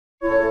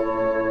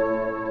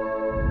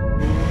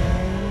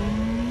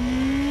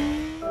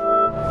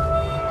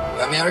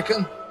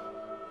American?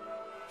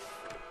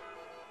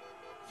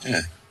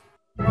 Yeah.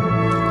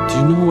 Do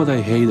you know what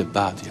I hate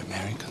about the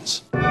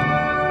Americans?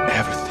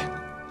 Everything.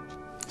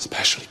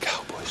 Especially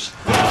cowboys.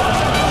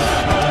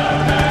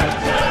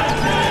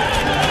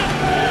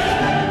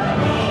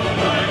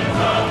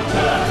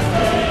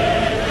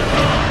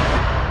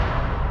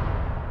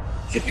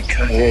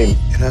 Yippee-ki-yay.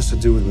 It has to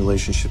do with the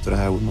relationship that I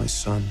have with my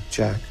son,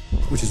 Jack,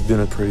 which has been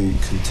a pretty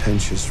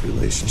contentious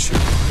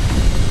relationship.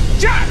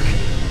 Jack!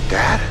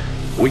 Dad?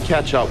 We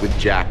catch up with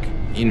Jack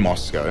in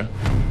Moscow.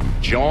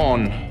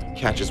 John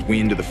catches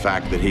wind of the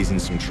fact that he's in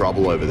some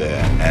trouble over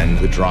there, and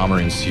the drama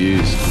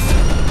ensues.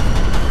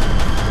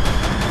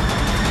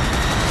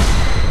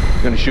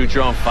 You're gonna shoot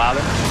your own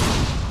father?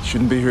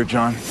 Shouldn't be here,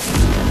 John.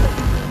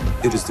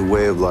 It is the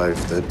way of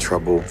life that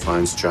trouble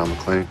finds John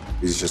McClane.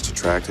 He's just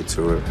attracted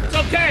to it. It's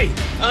okay.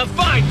 I'm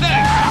fine,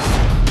 thanks.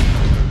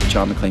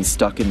 John McClane's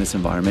stuck in this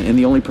environment, and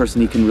the only person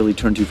he can really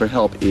turn to for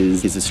help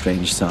is his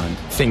estranged son.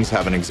 Things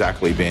haven't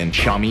exactly been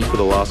chummy for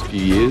the last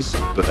few years,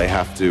 but they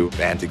have to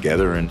band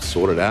together and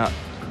sort it out.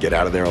 Get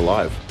out of there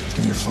alive. Give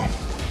me your phone.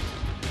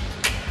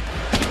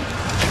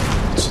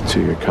 It's a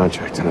 2-year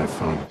contract, and I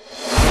phone.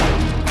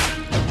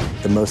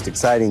 The most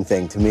exciting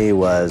thing to me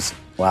was,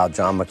 wow,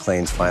 John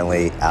McClane's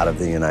finally out of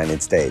the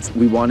United States.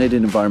 We wanted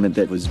an environment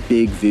that was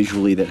big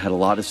visually, that had a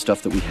lot of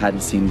stuff that we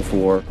hadn't seen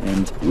before,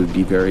 and it would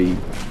be very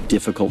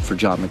difficult for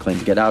John McClane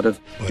to get out of.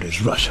 What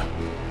is Russia?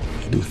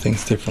 They do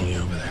things differently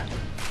over there.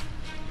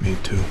 Me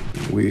too.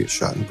 We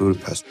shot in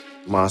Budapest,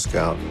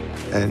 Moscow,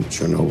 and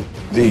Chernobyl.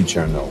 The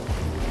Chernobyl.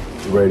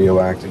 The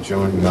radioactive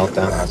joint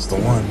meltdown. That's the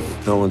one.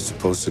 No one's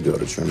supposed to go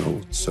to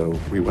Chernobyl, so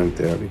we went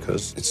there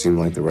because it seemed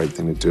like the right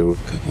thing to do.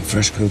 Couple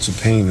fresh coats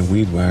of paint and a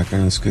weed whacker,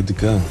 and it's good to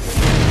go.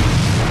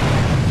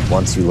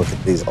 Once you look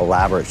at these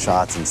elaborate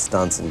shots and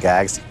stunts and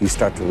gags, you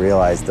start to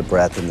realize the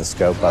breadth and the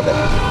scope of it.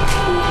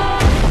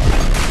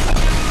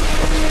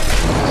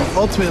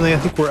 Ultimately, I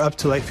think we're up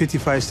to like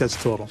 55 sets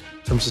total.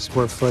 In terms of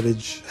square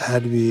footage, it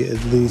had to be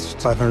at least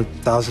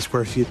 500,000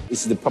 square feet.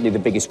 This is probably the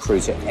biggest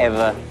crew to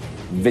ever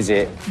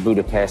visit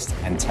Budapest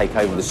and take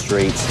over the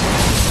streets.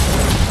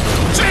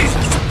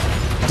 Jesus!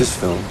 This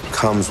film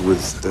comes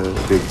with the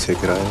big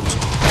ticket items.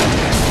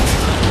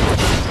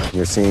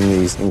 You're seeing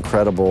these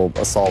incredible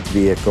assault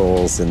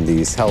vehicles and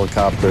these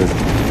helicopters.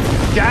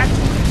 Jack?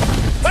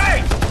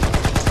 Hey!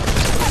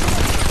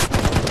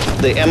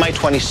 The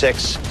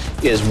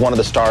Mi-26 is one of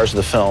the stars of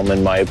the film,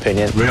 in my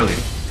opinion. Really?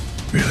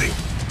 Really?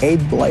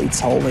 8 blades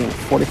holding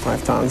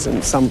 45 tons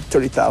and some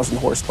 30,000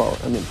 horsepower.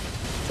 I mean,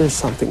 there's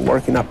something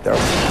working up there.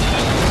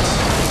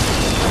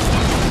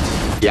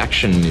 The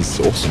action is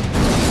awesome.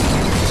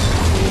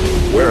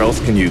 Where else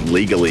can you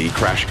legally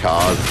crash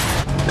cars?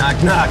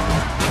 Knock, knock.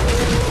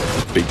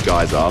 Beat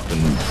guys up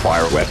and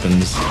fire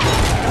weapons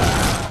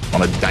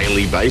on a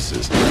daily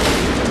basis.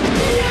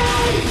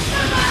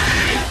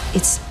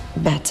 It's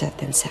better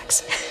than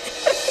sex.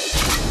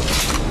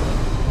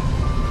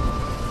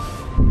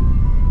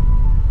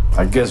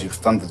 I guess you've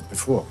done this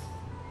before.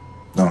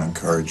 Don't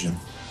encourage him.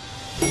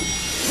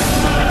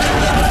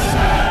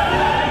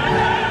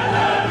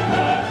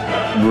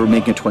 We're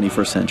making a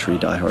 21st century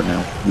Die Hard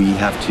now. We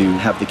have to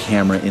have the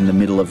camera in the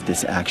middle of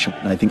this action,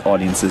 and I think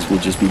audiences will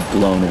just be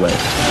blown away.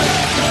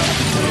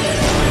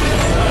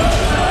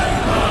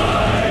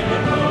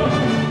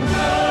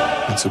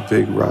 It's a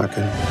big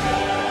rockin'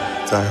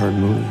 Die Hard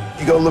movie.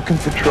 You go looking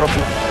for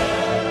trouble.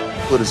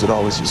 What does it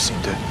always just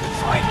seem to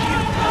find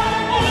you?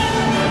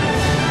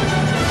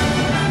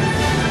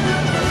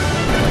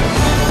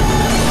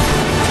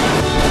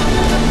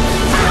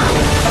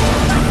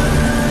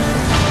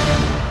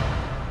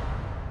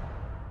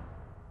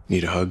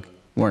 Need a hug?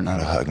 We're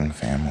not a hugging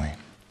family.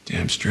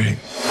 Damn straight.